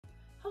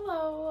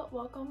Hello,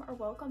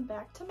 welcome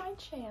back to my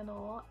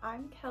channel.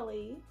 I'm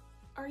Kelly.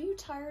 Are you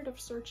tired of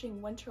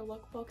searching winter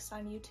lookbooks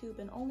on YouTube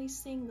and only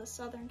seeing the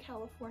Southern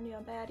California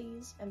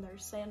baddies and their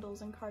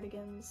sandals and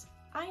cardigans?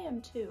 I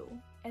am too.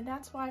 And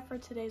that's why for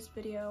today's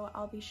video,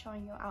 I'll be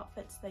showing you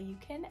outfits that you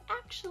can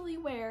actually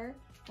wear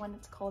when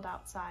it's cold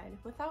outside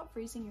without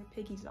freezing your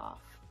piggies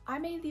off. I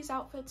made these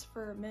outfits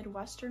for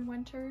Midwestern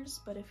winters,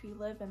 but if you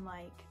live in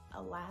like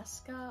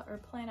Alaska or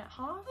Planet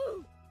Hoth,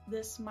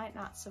 this might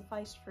not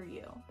suffice for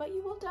you, but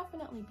you will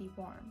definitely be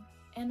warm.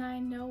 And I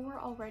know we're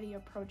already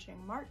approaching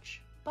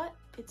March, but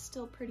it's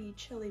still pretty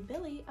chilly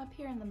billy up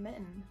here in the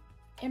mitten.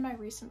 In my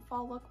recent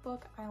fall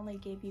lookbook, I only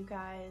gave you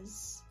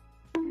guys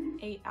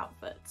 8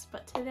 outfits,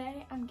 but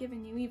today I'm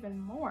giving you even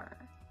more.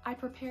 I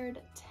prepared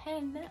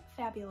 10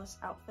 fabulous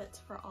outfits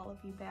for all of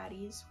you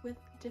baddies with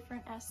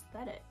different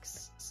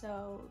aesthetics,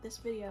 so this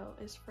video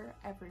is for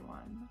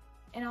everyone.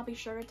 And I'll be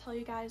sure to tell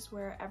you guys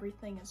where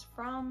everything is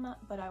from,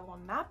 but I will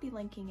not be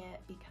linking it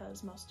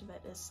because most of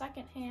it is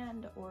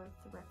secondhand or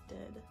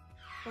thrifted.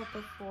 But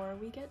before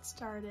we get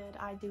started,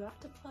 I do have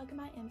to plug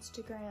my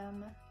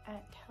Instagram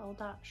at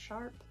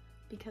kel.sharp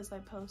because I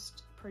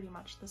post pretty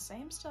much the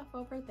same stuff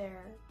over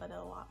there, but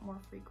a lot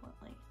more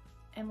frequently.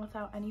 And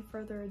without any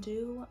further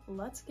ado,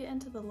 let's get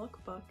into the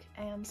lookbook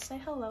and say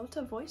hello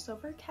to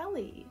voiceover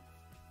Kelly.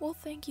 Well,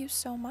 thank you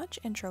so much,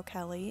 Intro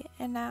Kelly,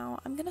 and now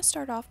I'm gonna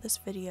start off this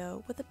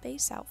video with a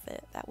base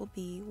outfit that will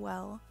be,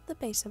 well, the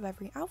base of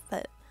every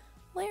outfit.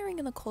 Layering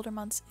in the colder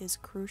months is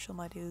crucial,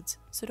 my dudes,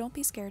 so don't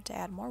be scared to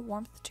add more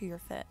warmth to your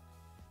fit.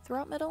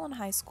 Throughout middle and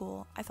high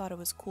school, I thought it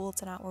was cool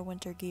to not wear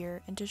winter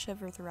gear and to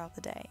shiver throughout the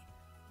day.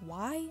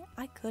 Why?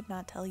 I could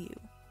not tell you.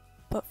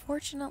 But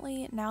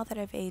fortunately, now that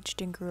I've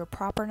aged and grew a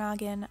proper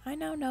noggin, I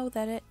now know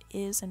that it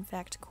is in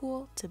fact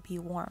cool to be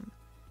warm.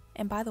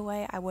 And by the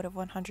way, I would have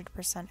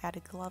 100%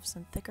 added gloves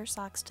and thicker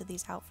socks to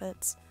these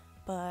outfits,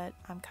 but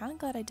I'm kinda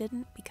glad I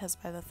didn't because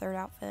by the third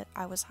outfit,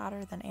 I was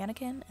hotter than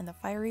Anakin in the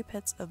fiery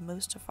pits of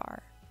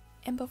Mustafar.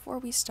 And before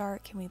we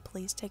start, can we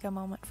please take a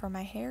moment for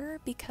my hair,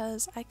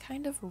 because I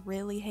kind of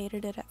really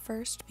hated it at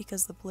first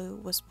because the blue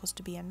was supposed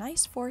to be a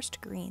nice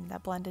forest green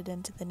that blended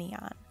into the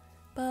neon.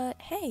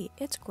 But hey,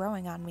 it's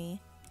growing on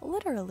me,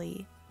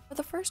 literally. For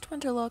the first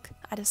winter look,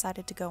 I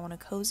decided to go on a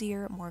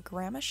cozier, more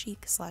grandma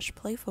chic /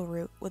 playful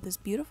route with this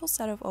beautiful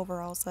set of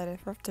overalls that I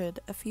thrifted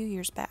a few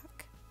years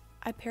back.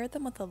 I paired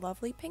them with a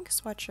lovely pink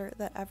sweatshirt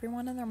that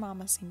everyone and their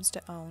mama seems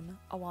to own,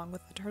 along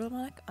with a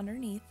turtleneck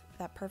underneath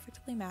that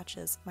perfectly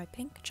matches my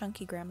pink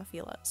chunky grandma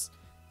feelas.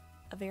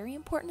 A very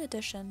important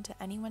addition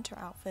to any winter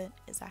outfit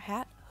is a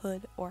hat,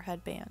 hood, or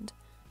headband.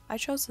 I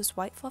chose this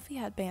white fluffy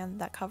headband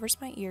that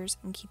covers my ears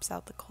and keeps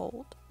out the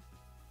cold.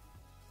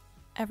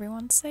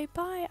 Everyone say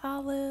bye,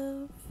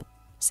 Olive.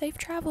 Safe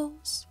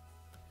travels.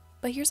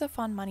 But here's a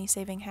fun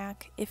money-saving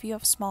hack. If you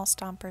have small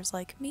stompers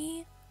like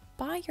me,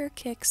 buy your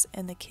kicks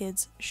in the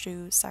kids'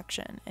 shoe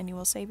section and you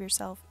will save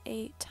yourself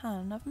a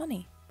ton of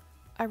money.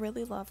 I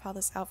really love how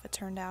this outfit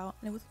turned out,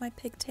 and with my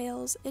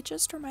pigtails, it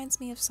just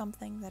reminds me of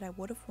something that I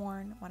would have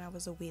worn when I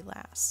was a wee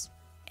lass.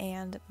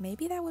 And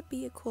maybe that would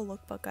be a cool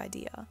lookbook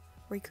idea,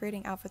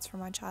 recreating outfits from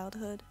my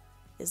childhood.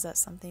 Is that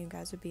something you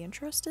guys would be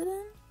interested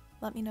in?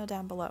 Let me know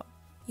down below.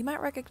 You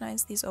might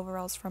recognize these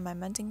overalls from my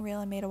mending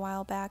reel I made a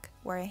while back,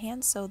 where I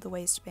hand sewed the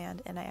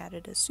waistband and I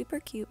added a super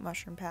cute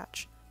mushroom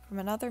patch from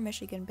another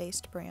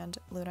Michigan-based brand,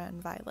 Luna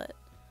and Violet.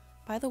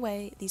 By the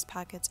way, these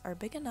pockets are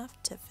big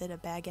enough to fit a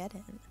baguette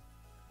in.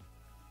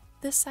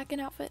 This second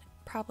outfit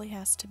probably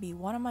has to be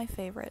one of my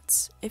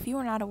favorites. If you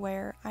are not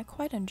aware, I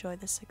quite enjoy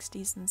the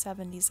 60s and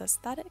 70s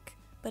aesthetic,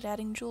 but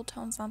adding jewel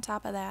tones on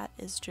top of that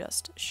is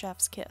just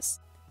chef's kiss.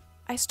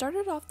 I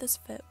started off this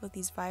fit with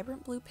these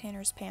vibrant blue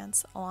painter's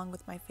pants along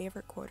with my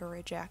favorite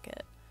corduroy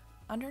jacket.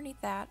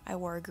 Underneath that, I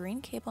wore a green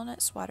cable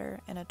knit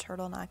sweater and a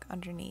turtleneck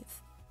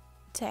underneath.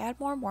 To add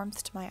more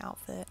warmth to my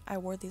outfit, I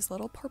wore these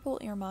little purple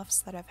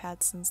earmuffs that I've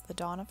had since the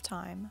dawn of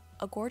time,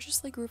 a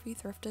gorgeously groovy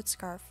thrifted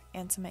scarf,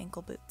 and some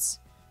ankle boots.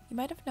 You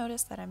might have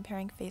noticed that I'm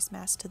pairing face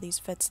masks to these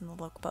fits in the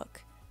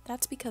lookbook.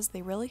 That's because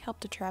they really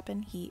help to trap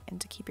in heat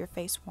and to keep your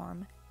face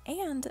warm,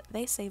 and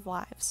they save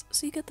lives,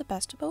 so you get the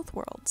best of both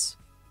worlds.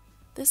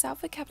 This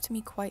outfit kept me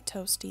quite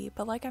toasty,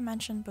 but like I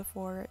mentioned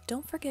before,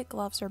 don't forget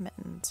gloves or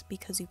mittens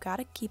because you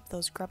gotta keep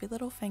those grubby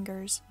little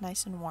fingers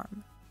nice and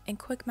warm. And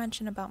quick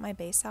mention about my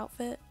base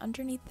outfit,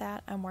 underneath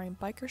that I'm wearing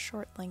biker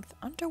short length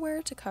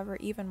underwear to cover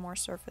even more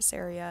surface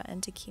area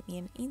and to keep me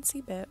an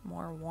eensy bit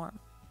more warm.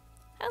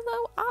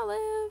 Hello,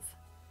 Olive!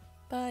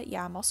 But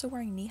yeah, I'm also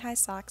wearing knee-high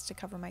socks to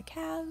cover my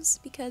calves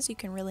because you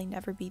can really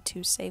never be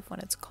too safe when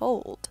it's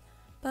cold.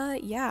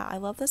 But yeah, I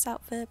love this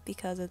outfit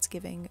because it's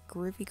giving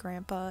groovy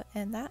grandpa,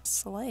 and that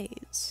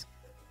slays.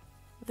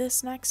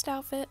 This next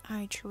outfit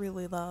I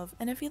truly love,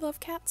 and if you love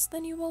cats,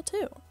 then you will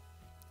too.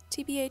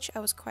 TBH, I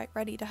was quite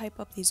ready to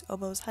hype up these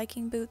Oboz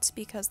hiking boots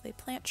because they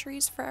plant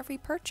trees for every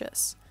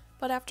purchase.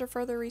 But after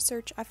further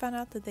research, I found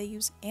out that they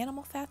use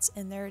animal fats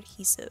in their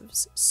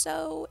adhesives,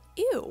 so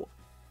ew.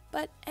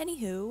 But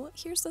anywho,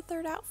 here's the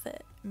third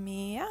outfit.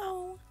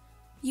 Meow.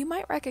 You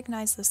might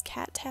recognize this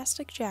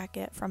cat-tastic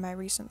jacket from my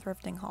recent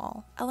thrifting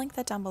haul. I'll link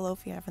that down below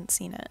if you haven't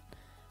seen it.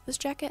 This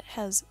jacket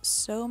has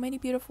so many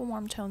beautiful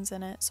warm tones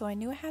in it, so I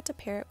knew I had to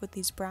pair it with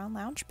these brown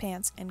lounge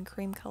pants and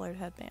cream-colored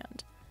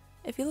headband.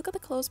 If you look at the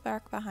clothes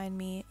back behind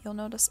me, you'll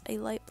notice a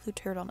light blue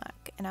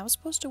turtleneck, and I was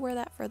supposed to wear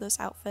that for this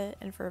outfit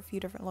and for a few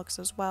different looks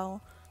as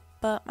well,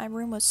 but my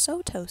room was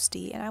so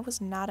toasty and I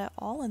was not at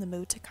all in the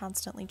mood to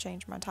constantly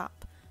change my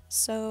top,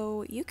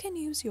 so you can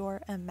use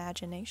your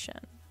imagination.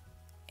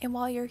 And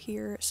while you're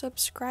here,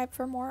 subscribe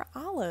for more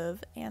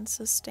olive and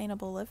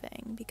sustainable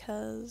living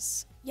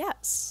because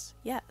yes.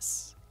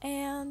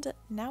 And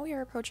now we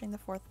are approaching the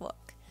fourth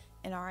look.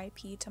 An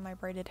RIP to my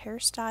braided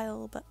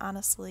hairstyle, but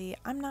honestly,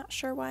 I'm not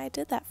sure why I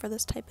did that for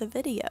this type of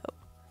video.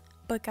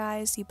 But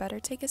guys, you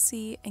better take a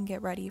seat and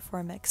get ready for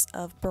a mix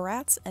of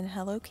Bratz and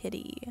Hello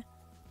Kitty.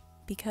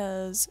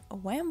 Because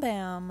wham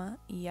bam,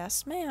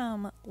 yes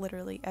ma'am,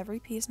 literally every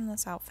piece in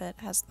this outfit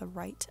has the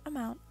right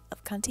amount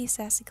of cunty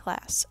sassy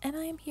class, and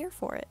I am here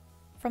for it.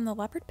 From the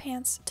leopard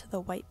pants to the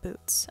white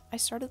boots, I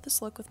started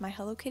this look with my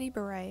Hello Kitty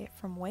beret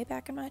from way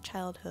back in my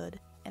childhood,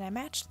 and I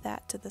matched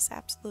that to this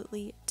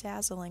absolutely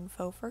dazzling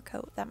faux fur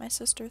coat that my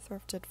sister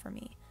thrifted for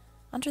me.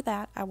 Under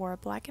that, I wore a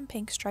black and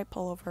pink striped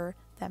pullover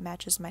that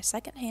matches my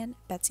secondhand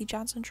Betsy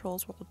Johnson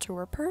Trolls World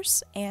Tour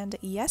purse, and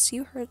yes,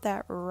 you heard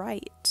that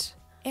right.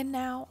 And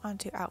now,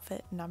 onto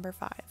outfit number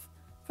 5.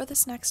 For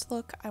this next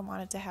look, I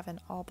wanted to have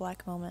an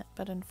all-black moment,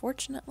 but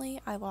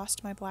unfortunately, I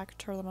lost my black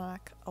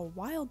turtleneck a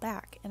while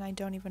back, and I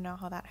don't even know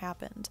how that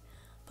happened.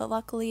 But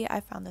luckily,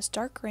 I found this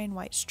dark gray and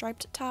white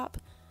striped top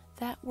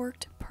that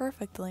worked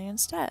perfectly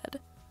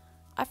instead.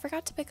 I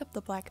forgot to pick up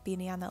the black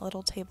beanie on that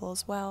little table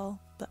as well,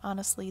 but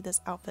honestly,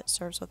 this outfit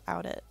serves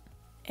without it.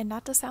 And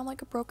not to sound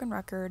like a broken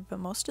record, but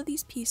most of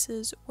these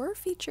pieces were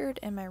featured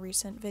in my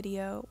recent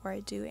video where I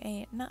do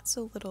a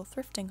not-so-little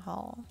thrifting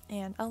haul,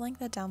 and I'll link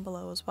that down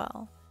below as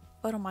well.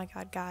 But oh my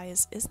god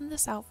guys, isn't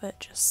this outfit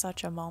just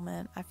such a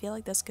moment? I feel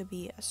like this could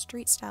be a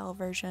street-style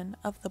version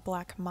of the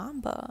Black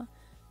Mamba.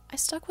 I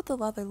stuck with the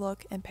leather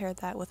look and paired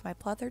that with my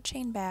pleather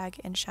chain bag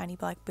and shiny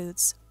black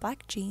boots,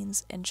 black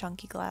jeans, and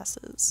chunky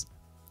glasses.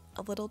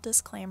 A little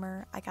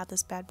disclaimer, I got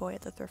this bad boy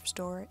at the thrift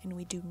store and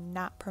we do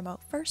not promote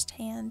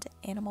first-hand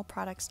animal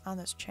products on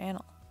this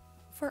channel.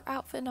 For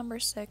outfit number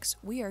 6,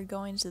 we are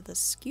going to the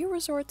ski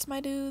resorts, my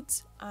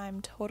dudes.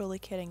 I'm totally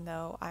kidding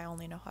though, I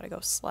only know how to go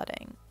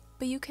sledding.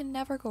 But you can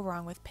never go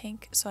wrong with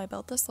pink, so I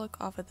built this look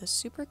off of this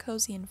super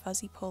cozy and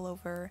fuzzy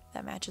pullover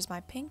that matches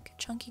my pink,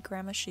 chunky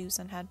grandma shoes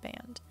and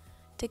headband.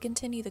 To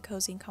continue the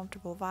cozy and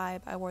comfortable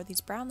vibe, I wore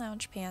these brown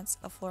lounge pants,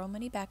 a floral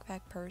mini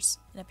backpack purse,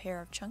 and a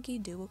pair of chunky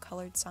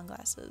dual-colored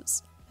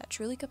sunglasses. That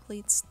truly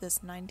completes this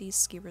 90s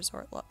ski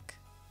resort look.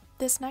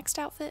 This next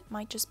outfit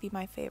might just be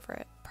my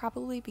favorite,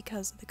 probably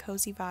because of the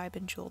cozy vibe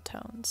and jewel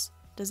tones.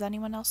 Does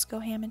anyone else go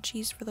ham and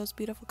cheese for those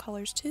beautiful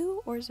colors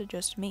too, or is it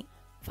just me?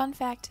 Fun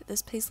fact,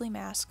 this paisley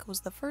mask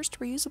was the first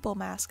reusable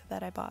mask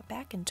that I bought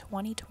back in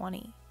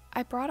 2020.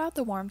 I brought out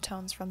the warm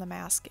tones from the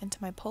mask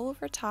into my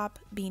pullover top,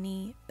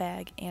 beanie,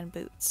 bag, and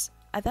boots.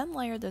 I then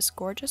layered this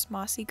gorgeous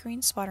mossy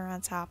green sweater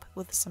on top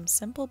with some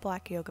simple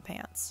black yoga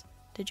pants.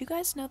 Did you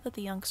guys know that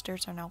the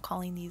youngsters are now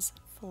calling these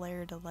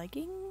flared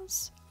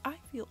leggings? I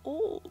feel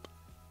old.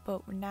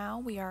 But now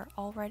we are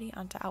already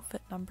onto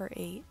outfit number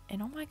 8,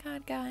 and oh my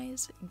god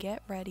guys,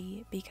 get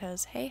ready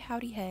because hey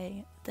howdy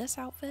hey, this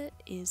outfit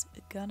is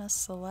gonna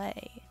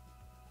slay.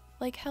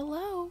 Like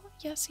hello,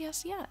 yes,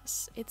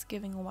 it's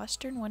giving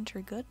western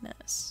winter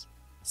goodness.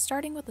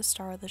 Starting with the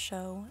star of the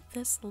show,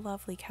 this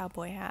lovely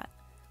cowboy hat.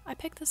 I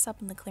picked this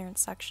up in the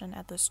clearance section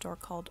at the store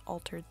called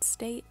Altered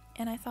State,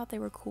 and I thought they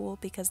were cool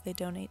because they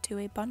donate to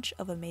a bunch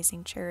of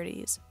amazing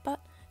charities, but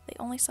they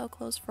only sell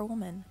clothes for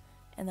women,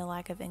 and the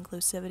lack of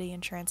inclusivity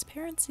and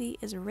transparency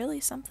is really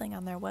something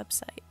on their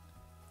website.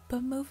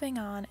 But moving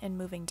on and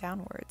moving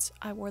downwards,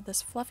 I wore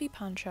this fluffy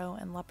poncho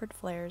and leopard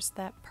flares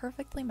that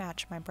perfectly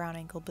match my brown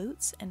ankle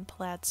boots and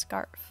plaid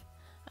scarf.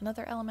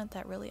 Another element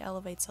that really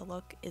elevates a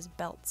look is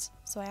belts,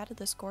 so I added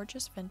this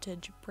gorgeous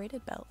vintage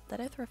braided belt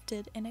that I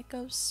thrifted and it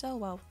goes so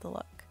well with the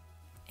look.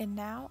 And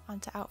now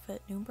onto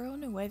outfit numero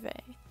 9.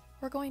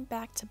 We're going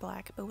back to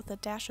black but with a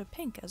dash of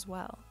pink as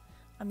well.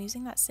 I'm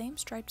using that same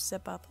striped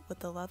zip up with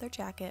the leather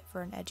jacket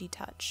for an edgy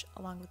touch,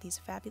 along with these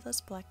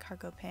fabulous black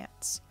cargo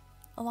pants.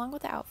 Along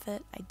with the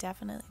outfit, I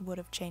definitely would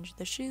have changed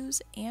the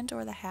shoes and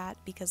or the hat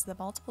because the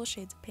multiple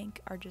shades of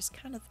pink are just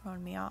kind of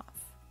throwing me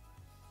off.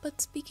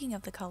 But speaking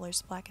of the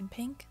colors black and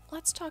pink,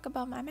 let's talk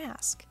about my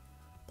mask.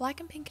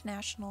 Black and Pink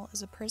National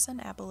is a prison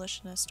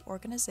abolitionist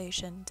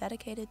organization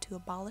dedicated to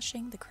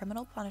abolishing the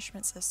criminal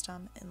punishment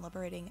system and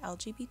liberating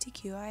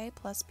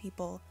LGBTQIA+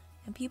 people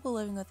and people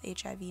living with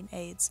HIV and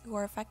AIDS who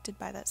are affected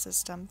by that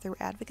system through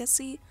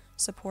advocacy,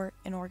 support,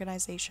 and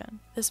organization.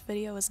 This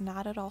video is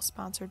not at all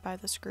sponsored by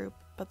this group,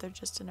 but they're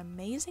just an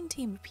amazing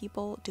team of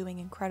people doing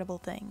incredible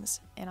things,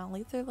 and I'll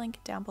leave their link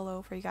down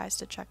below for you guys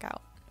to check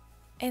out.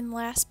 And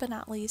last but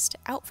not least,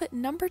 outfit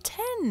number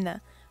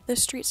 10!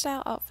 This street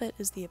style outfit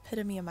is the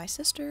epitome of my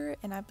sister,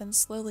 and I've been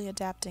slowly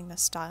adapting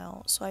this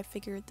style, so I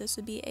figured this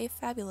would be a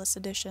fabulous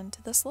addition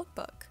to this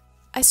lookbook.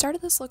 I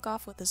started this look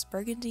off with this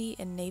burgundy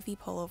and navy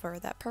pullover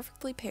that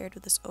perfectly paired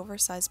with this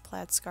oversized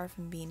plaid scarf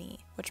and beanie,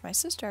 which my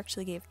sister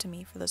actually gave to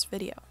me for this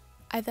video.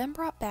 I then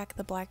brought back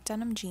the black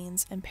denim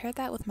jeans and paired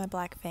that with my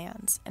black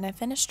Vans, and I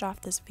finished off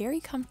this very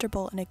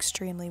comfortable and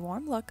extremely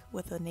warm look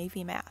with a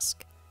navy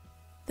mask.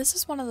 This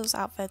is one of those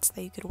outfits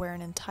that you could wear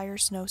an entire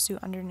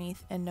snowsuit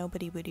underneath and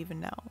nobody would even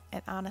know,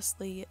 and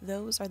honestly,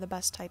 those are the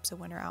best types of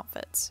winter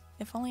outfits.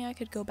 If only I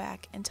could go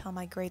back and tell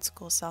my grade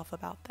school self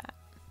about that.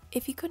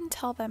 If you couldn't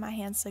tell by my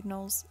hand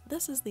signals,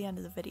 this is the end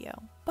of the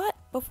video. But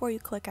before you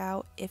click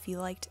out, if you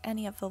liked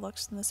any of the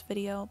looks in this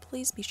video,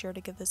 please be sure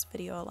to give this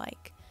video a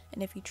like.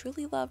 And if you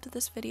truly loved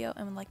this video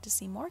and would like to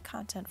see more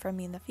content from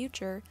me in the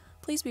future,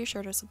 please be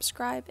sure to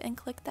subscribe and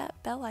click that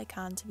bell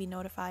icon to be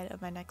notified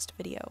of my next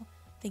video.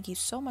 Thank you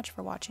so much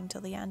for watching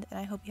till the end, and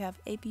I hope you have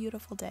a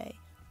beautiful day.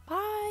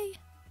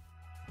 Bye!